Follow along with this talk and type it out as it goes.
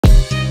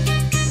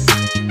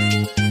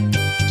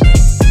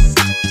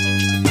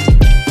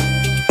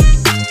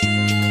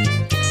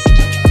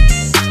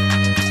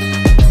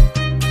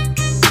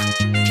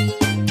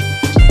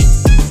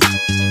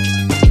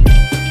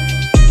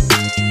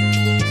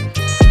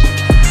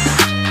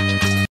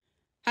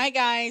Hi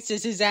guys,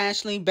 this is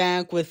Ashley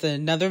back with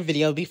another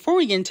video. Before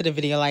we get into the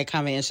video, like,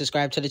 comment, and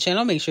subscribe to the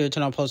channel. Make sure to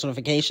turn on post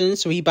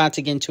notifications. So we about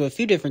to get into a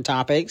few different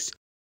topics.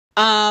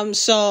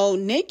 So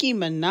Nicki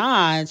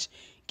Minaj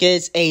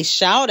gets a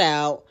shout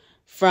out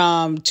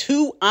from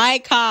two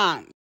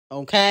icons.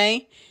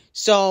 Okay,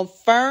 so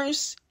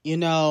first,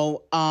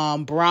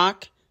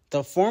 Barack,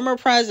 the former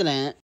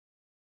president,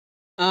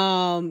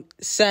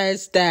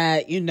 says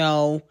that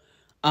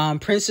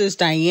Princess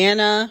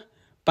Diana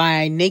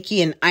by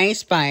Nicki and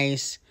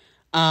Icespxce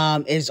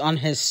is on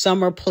his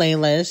summer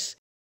playlist.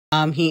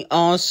 He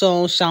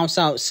also shouts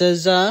out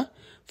SZA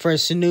for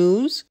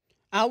Snooze.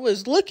 I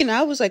was looking,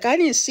 I was like, I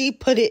didn't see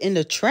put it in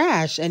the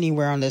trash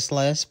anywhere on this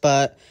list,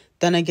 but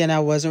then again, I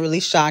wasn't really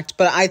shocked.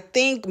 But I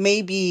think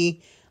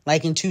maybe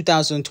like in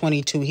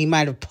 2022, he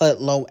might have put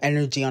Low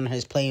Energy on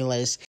his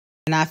playlist.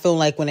 And I feel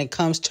like when it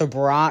comes to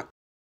Barack,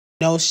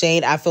 no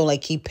shade, I feel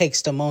like he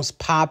picks the most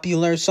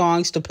popular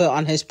songs to put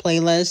on his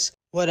playlist.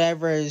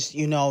 Whatever is,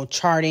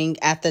 charting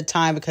at the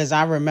time, because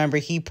I remember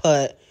he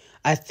put,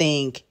 I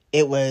think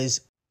it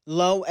was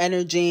Low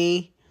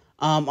Energy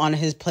on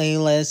his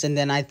playlist. And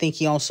then I think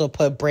he also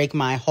put Break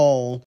My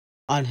Hole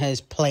on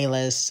his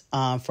playlist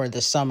for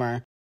the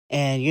summer.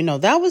 And,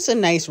 that was a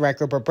nice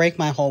record, but Break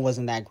My Hole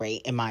wasn't that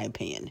great, in my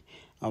opinion.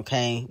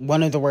 Okay,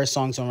 one of the worst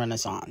songs on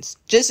Renaissance,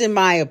 just in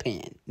my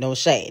opinion, no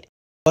shade.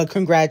 But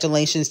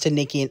congratulations to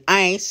Nicki and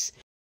Ice.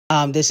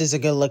 This is a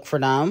good look for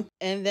them.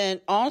 And then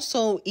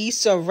also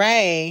Issa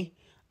Rae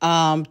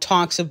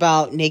talks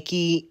about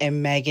Nicki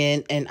and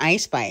Megan and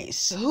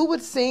Icespxce. Who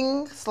would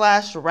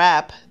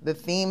sing/rap the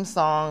theme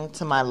song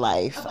to My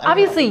Life?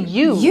 Obviously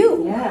you.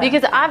 Yeah.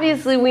 Because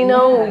obviously we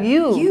know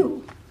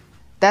you.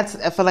 I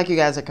feel like you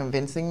guys are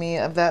convincing me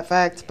of that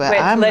fact, but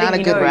I'm not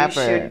a good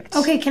rapper.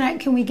 Okay,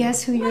 can we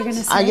guess who you're gonna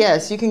say?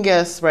 Yes, you can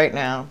guess right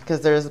now,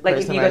 because there's a person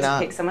if you right got now.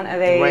 to pick someone, are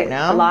they right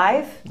now?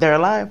 alive? They're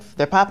alive.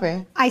 They're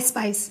popping.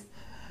 Icespxce.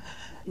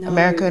 No.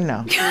 America,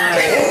 no.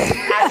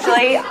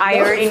 Actually, I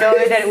already know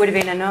that it would have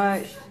been a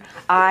no.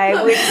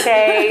 I would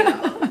say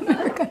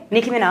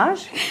Nicki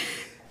Minaj.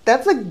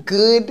 That's a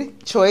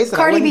good choice. And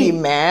Cardi I wouldn't B. be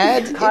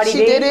mad Cardi if she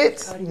B. did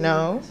it.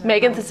 No.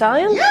 Megan Thee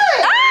Stallion?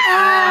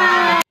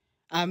 Yeah.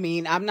 I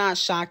mean, I'm not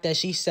shocked that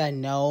she said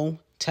no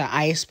to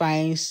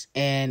Icespxce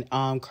and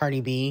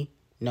Cardi B.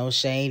 No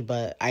shade,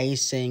 but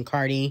Ice and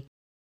Cardi,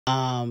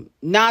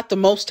 not the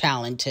most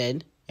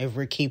talented, if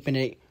we're keeping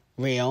it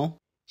real.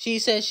 She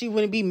said she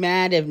wouldn't be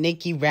mad if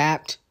Nicki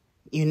rapped,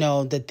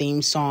 the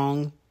theme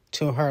song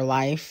to her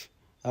life,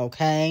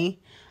 okay?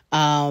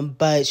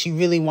 But she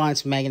really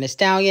wants Megan Thee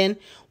Stallion.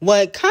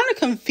 What kind of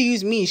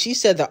confused me, she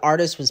said the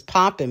artist was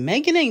popping.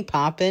 Megan ain't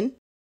popping.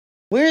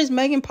 Where is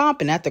Megan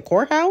popping? At the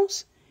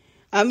courthouse?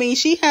 I mean,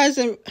 she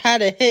hasn't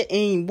had a hit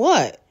in,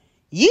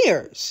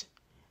 years?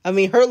 I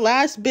mean, her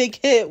last big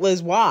hit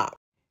was WAP.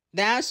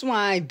 That's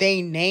why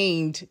they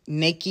named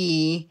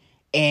Nicki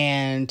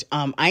and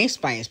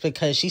Icespxce,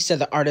 because she said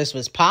the artist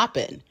was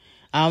popping.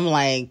 I'm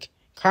like,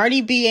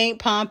 Cardi B ain't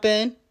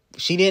popping.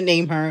 She didn't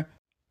name her.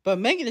 But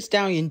Megan Thee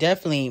Stallion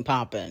definitely ain't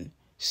popping.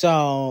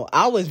 So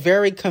I was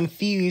very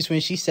confused when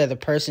she said the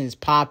person's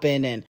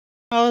popping, and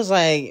I was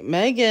like,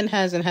 Megan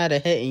hasn't had a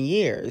hit in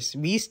years.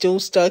 We still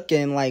stuck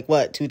in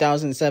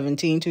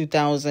 2017,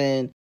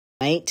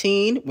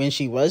 2019 when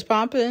she was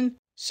popping.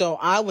 So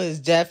I was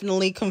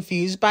definitely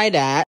confused by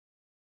that.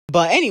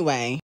 But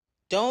anyway,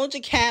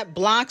 Doja Cat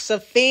blocks a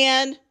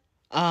fan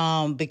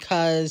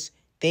because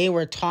they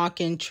were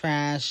talking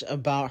trash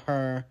about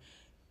her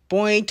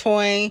boy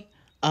toy,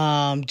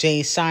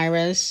 Jay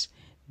Cyrus,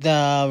 the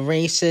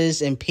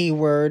racist and P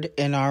word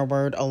and R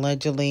word,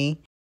 allegedly.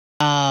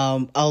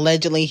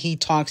 Allegedly, he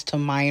talks to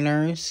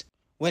minors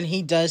when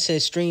he does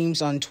his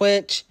streams on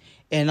Twitch,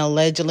 and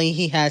allegedly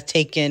he has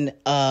taken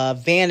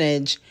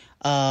advantage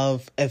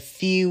of a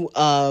few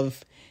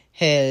of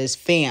his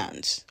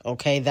fans,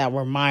 okay, that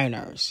were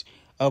minors,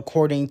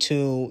 according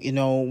to,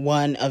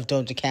 one of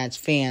Doja Cat's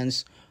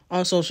fans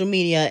on social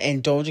media,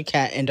 and Doja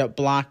Cat ended up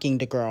blocking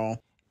the girl.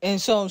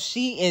 And so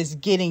she is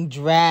getting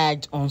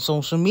dragged on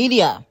social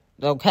media,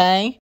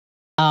 okay?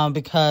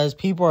 Because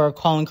people are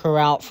calling her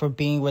out for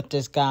being with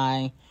this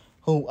guy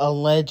who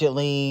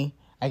allegedly,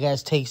 I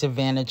guess, takes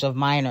advantage of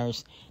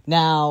minors.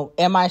 Now,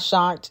 am I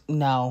shocked?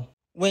 No.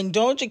 When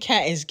Doja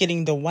Cat is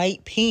getting the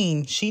white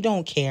peen, she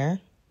don't care.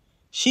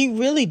 She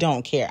really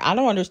don't care. I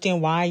don't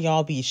understand why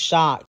y'all be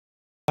shocked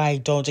by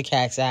Doja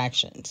Cat's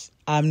actions.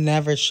 I'm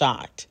never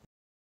shocked.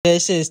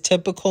 This is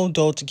typical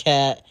Doja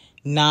Cat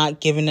not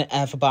giving an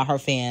F about her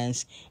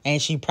fans. And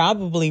she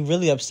probably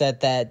really upset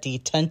that the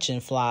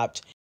attention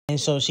flopped. And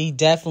so she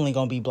definitely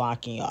gonna be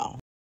blocking y'all.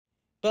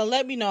 But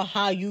let me know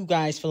how you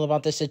guys feel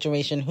about this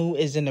situation. Who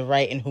is in the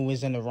right and who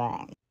is in the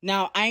wrong.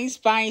 Now,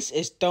 Icespxce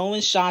is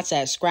throwing shots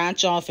at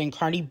Scratch Off and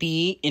Cardi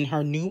B in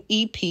her new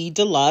EP,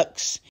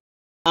 Deluxe.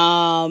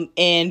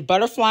 And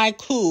Butterfly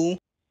Cool,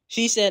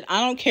 she said,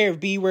 I don't care if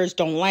B-words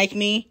don't like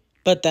me,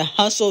 but the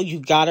hustle you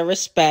gotta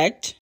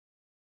respect.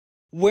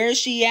 Where's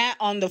she at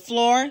on the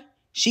floor?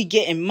 She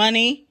getting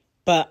money,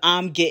 but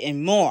I'm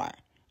getting more.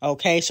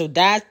 Okay, so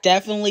that's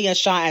definitely a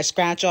shot at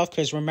Scratch Off,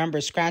 because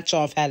remember, Scratch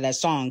Off had that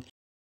song,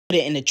 Put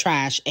It in the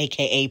Trash,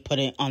 aka Put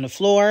It on the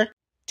Floor,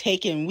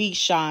 taking weak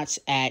shots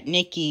at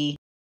Nicki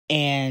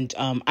and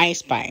Ice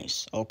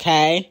Spice,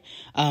 okay?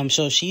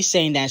 So she's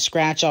saying that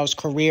Scratch Off's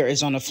career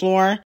is on the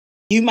floor.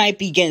 You might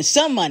be getting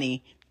some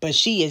money, but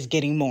she is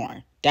getting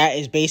more. That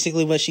is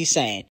basically what she's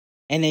saying.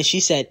 And then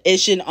she said,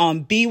 Ishing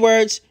on B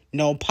words,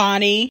 no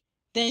potty.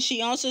 Then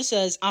she also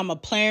says, I'm a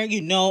player,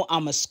 you know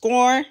I'm a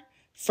scorer.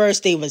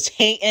 First they was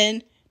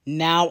hating,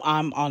 now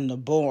I'm on the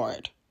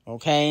board,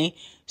 okay?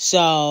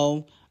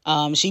 So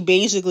she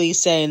basically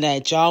saying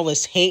that y'all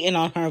was hating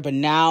on her, but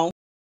now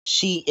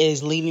she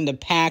is leading the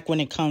pack when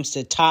it comes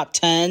to top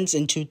 10s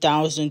in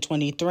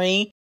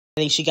 2023. I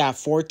think she got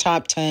 4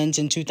 top 10s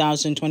in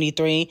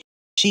 2023.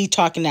 She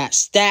talking that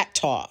stat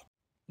talk.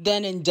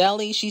 Then in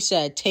Delhi, she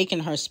said,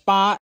 taking her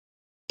spot.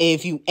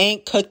 If you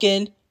ain't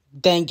cooking,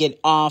 then get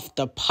off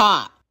the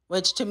pot.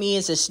 Which to me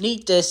is a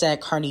sneak diss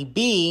at Cardi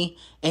B,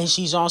 and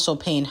she's also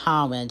paying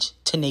homage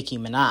to Nicki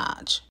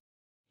Minaj.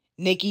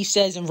 Nicki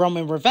says in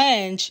Roman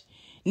Revenge,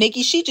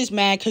 Nicki, she just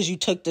mad because you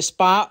took the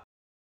spot.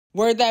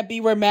 Word that be,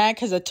 we're mad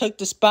because I took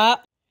the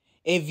spot.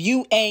 If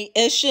you ain't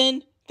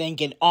ishing, then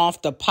get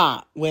off the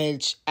pot.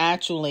 Which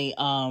actually,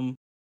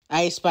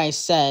 Ice Spice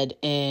said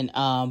in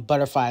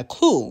Butterfly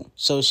Cool.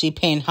 So she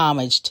paying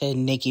homage to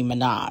Nicki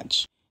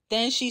Minaj.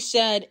 Then she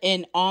said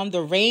in On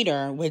the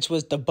Radar, which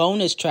was the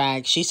bonus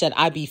track, she said,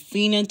 I be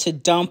fiending to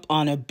dump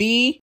on a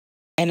B,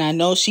 and I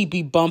know she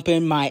be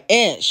bumping my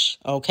ish.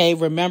 Okay,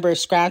 remember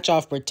Scratch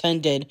Off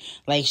pretended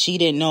like she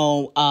didn't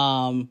know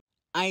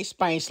Ice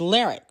Spice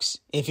lyrics.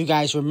 If you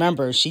guys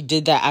remember, she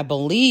did that, I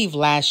believe,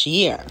 last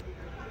year.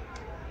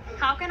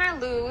 How can I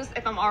lose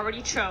if I'm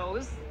already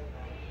chose?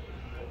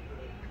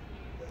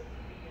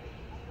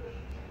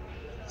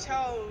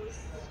 Chose.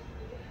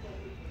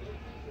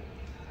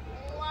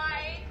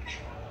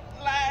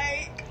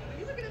 Like,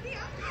 you looking at me?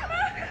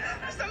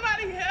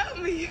 Somebody help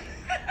me.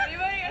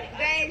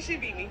 Dang, she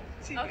beat me.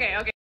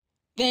 Okay.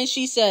 Then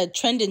she said,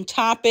 trending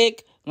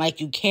topic,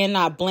 like you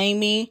cannot blame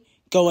me,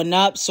 going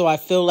up, so I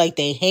feel like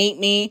they hate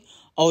me.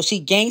 Oh,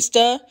 she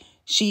gangsta,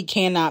 she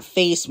cannot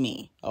face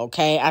me.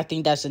 Okay, I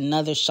think that's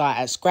another shot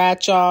at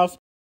Scratch Off,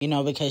 you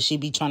know, because she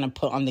be trying to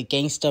put on the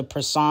gangsta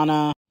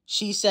persona.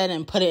 She said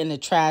and put it in the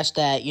trash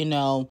that, you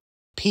know,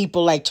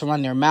 people like to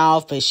run their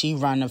mouth, but she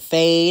run a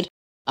fade.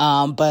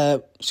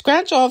 But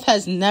Scratch Off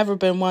has never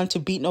been one to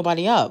beat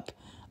nobody up.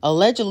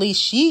 Allegedly,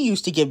 she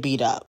used to get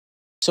beat up.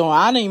 So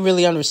I didn't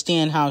really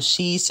understand how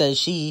she says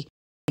she,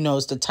 you know,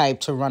 is the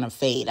type to run a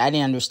fade. I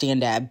didn't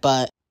understand that.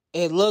 But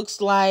it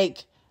looks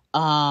like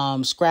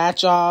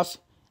Scratch Off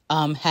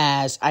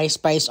has Ice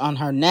Spice on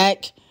her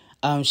neck.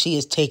 She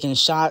is taking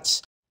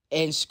shots.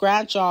 And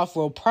Scratch Off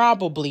will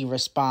probably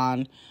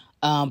respond.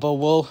 But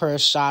will her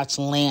shots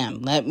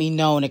land? Let me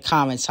know in the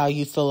comments how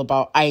you feel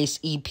about Ice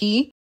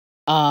EP.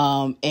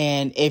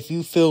 And if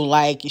you feel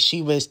like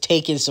she was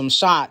taking some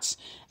shots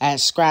at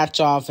Scratch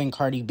Off and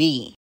Cardi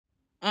B.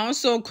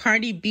 Also,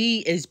 Cardi B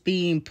is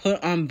being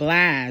put on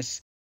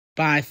blast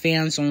by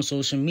fans on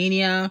social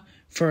media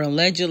for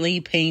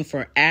allegedly paying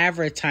for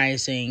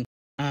advertising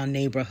on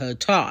Neighborhood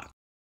Talk.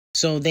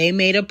 So they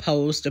made a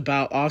post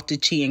about Off the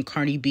Cheat and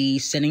Cardi B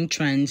setting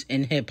trends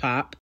in hip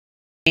hop.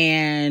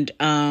 And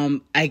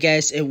I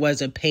guess it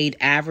was a paid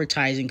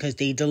advertising because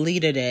they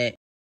deleted it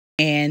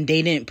and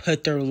they didn't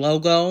put their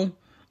logo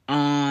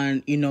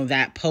on, you know,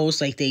 that post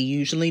like they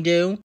usually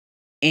do.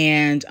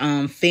 And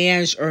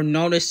fans are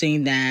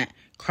noticing that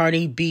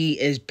Cardi B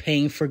is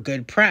paying for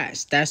good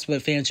press. That's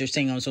what fans are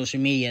saying on social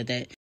media,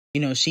 that,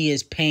 you know, she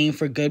is paying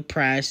for good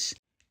press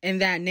and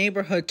that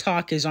Neighborhood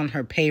Talk is on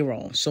her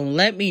payroll. So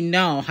let me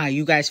know how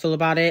you guys feel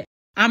about it.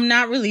 I'm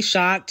not really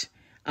shocked.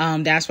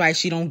 That's why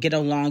she don't get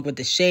along with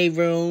the Shade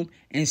Room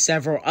and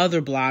several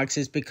other blogs,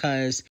 is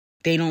because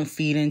they don't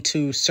feed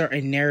into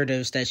certain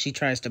narratives that she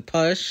tries to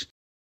push.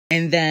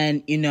 And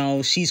then, you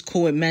know, she's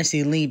cool with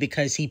Messy Lee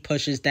because he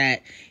pushes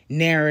that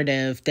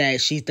narrative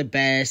that she's the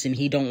best and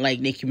he don't like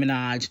Nicki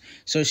Minaj.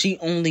 So she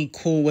only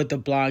cool with the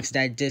blogs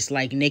that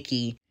dislike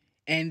Nicki.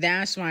 And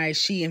that's why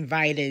she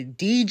invited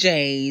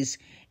DJs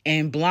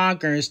and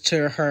bloggers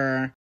to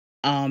her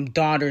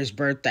daughter's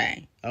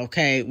birthday.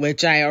 Okay,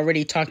 which I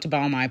already talked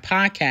about on my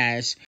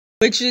podcast,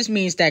 which just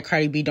means that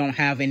Cardi B don't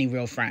have any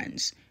real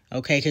friends.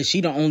 Okay, because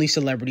she the only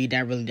celebrity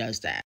that really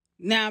does that.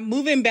 Now,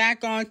 moving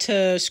back on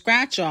to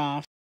Scratch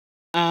Off.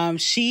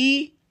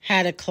 She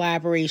had a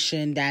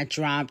collaboration that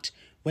dropped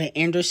with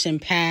Anderson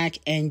 .Paak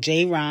and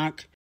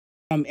J-Rock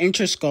from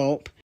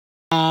Interscope.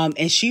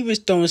 And she was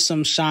throwing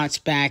some shots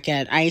back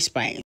at Ice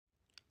Spice.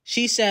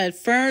 She said,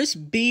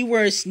 first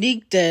B-word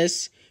sneak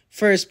diss,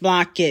 first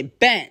block get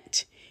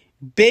bent.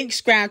 Big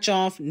Scratch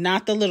Off,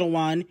 not the little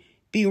one.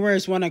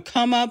 B-words want to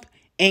come up,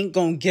 ain't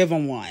gonna give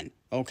them one.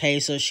 Okay,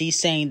 so she's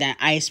saying that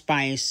Ice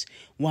Spice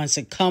wants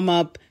to come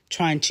up,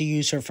 trying to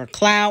use her for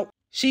clout.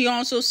 She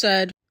also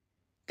said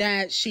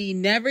that she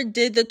never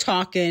did the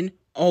talking,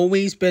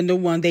 always been the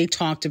one they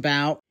talked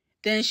about.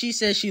 Then she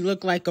said she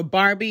looked like a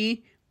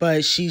Barbie,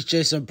 but she's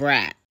just a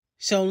brat.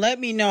 So let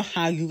me know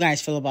how you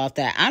guys feel about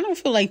that. I don't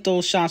feel like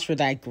those shots were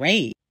that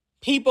great.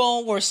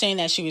 People were saying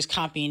that she was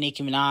copying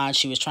Nicki Minaj.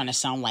 She was trying to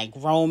sound like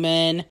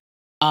Roman.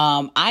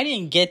 I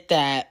didn't get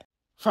that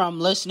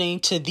from listening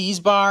to these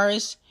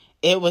bars.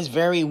 It was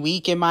very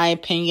weak in my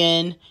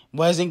opinion.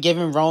 Wasn't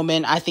giving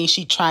Roman. I think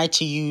she tried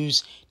to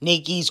use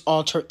Nicki's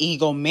alter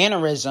ego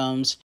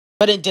mannerisms,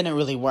 but it didn't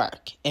really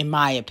work, in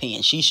my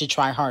opinion. She should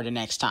try harder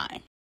next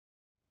time.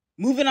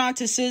 Moving on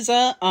to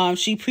SZA,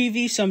 she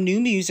previewed some new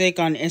music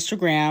on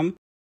Instagram.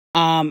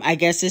 I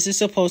guess this is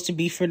supposed to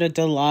be for the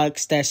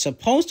deluxe that's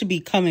supposed to be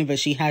coming, but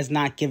she has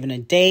not given a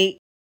date.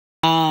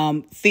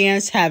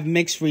 Fans have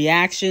mixed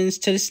reactions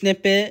to the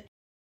snippet.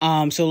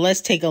 So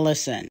let's take a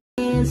listen.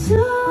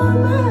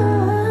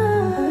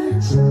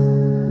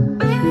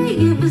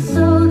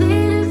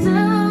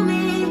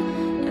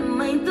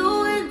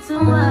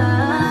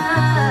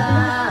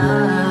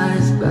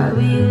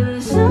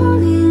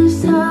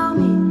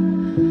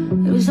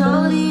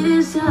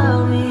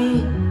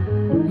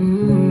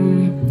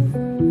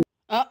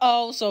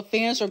 So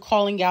fans are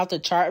calling out the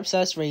chart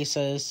obsessed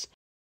racist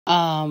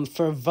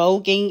for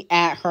voguing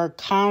at her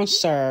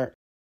concert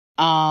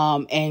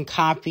and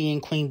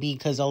copying Queen B,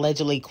 because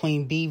allegedly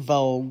Queen B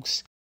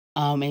vogues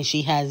and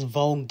she has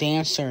Vogue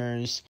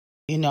dancers,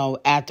 you know,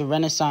 at the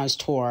Renaissance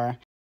tour,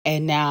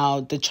 and now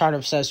the chart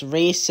obsessed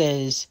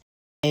racist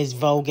is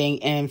voguing,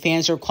 and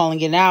fans are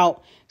calling it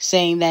out,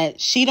 saying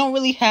that she don't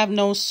really have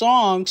no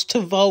songs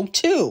to vogue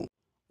to.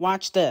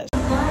 Watch this.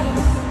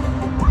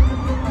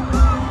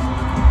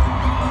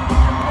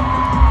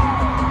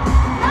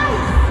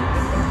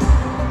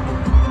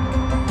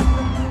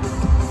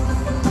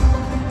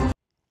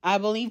 I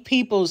believe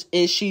people's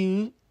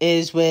issue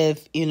is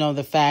with, you know,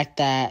 the fact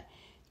that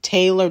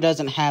Taylor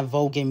doesn't have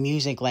voguing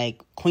music.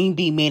 Like, Queen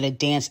Bee made a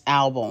dance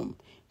album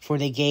for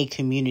the gay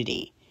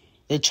community.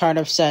 The chart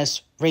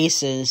obsessed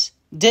racists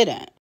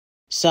didn't.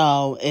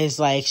 So it's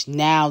like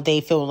now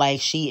they feel like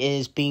she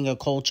is being a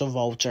culture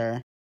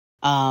vulture,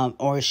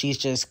 or she's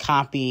just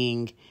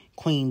copying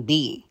Queen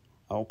Bee.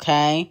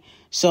 Okay,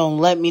 so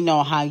let me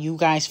know how you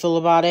guys feel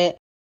about it.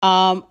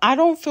 I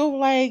don't feel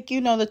like, you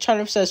know, the chart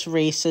obsessed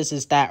racist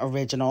is that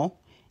original,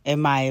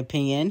 in my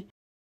opinion.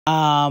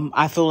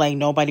 I feel like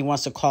nobody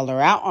wants to call her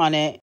out on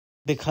it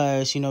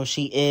because, you know,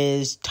 she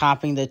is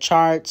topping the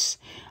charts,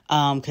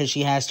 because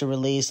she has to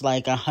release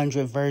like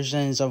 100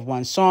 versions of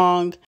one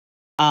song.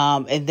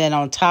 And then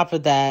on top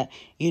of that,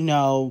 you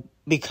know,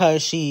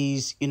 because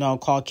she's, you know,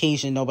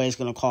 Caucasian, nobody's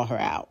going to call her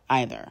out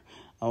either.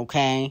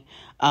 Okay.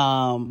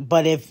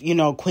 But if, you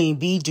know, Queen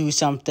Bee do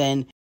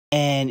something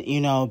and,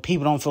 you know,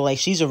 people don't feel like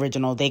she's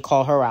original, they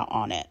call her out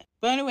on it.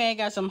 But anyway, I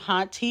got some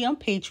hot tea on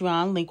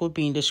Patreon. Link will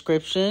be in the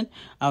description.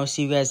 I will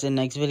see you guys in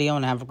the next video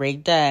and have a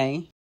great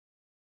day.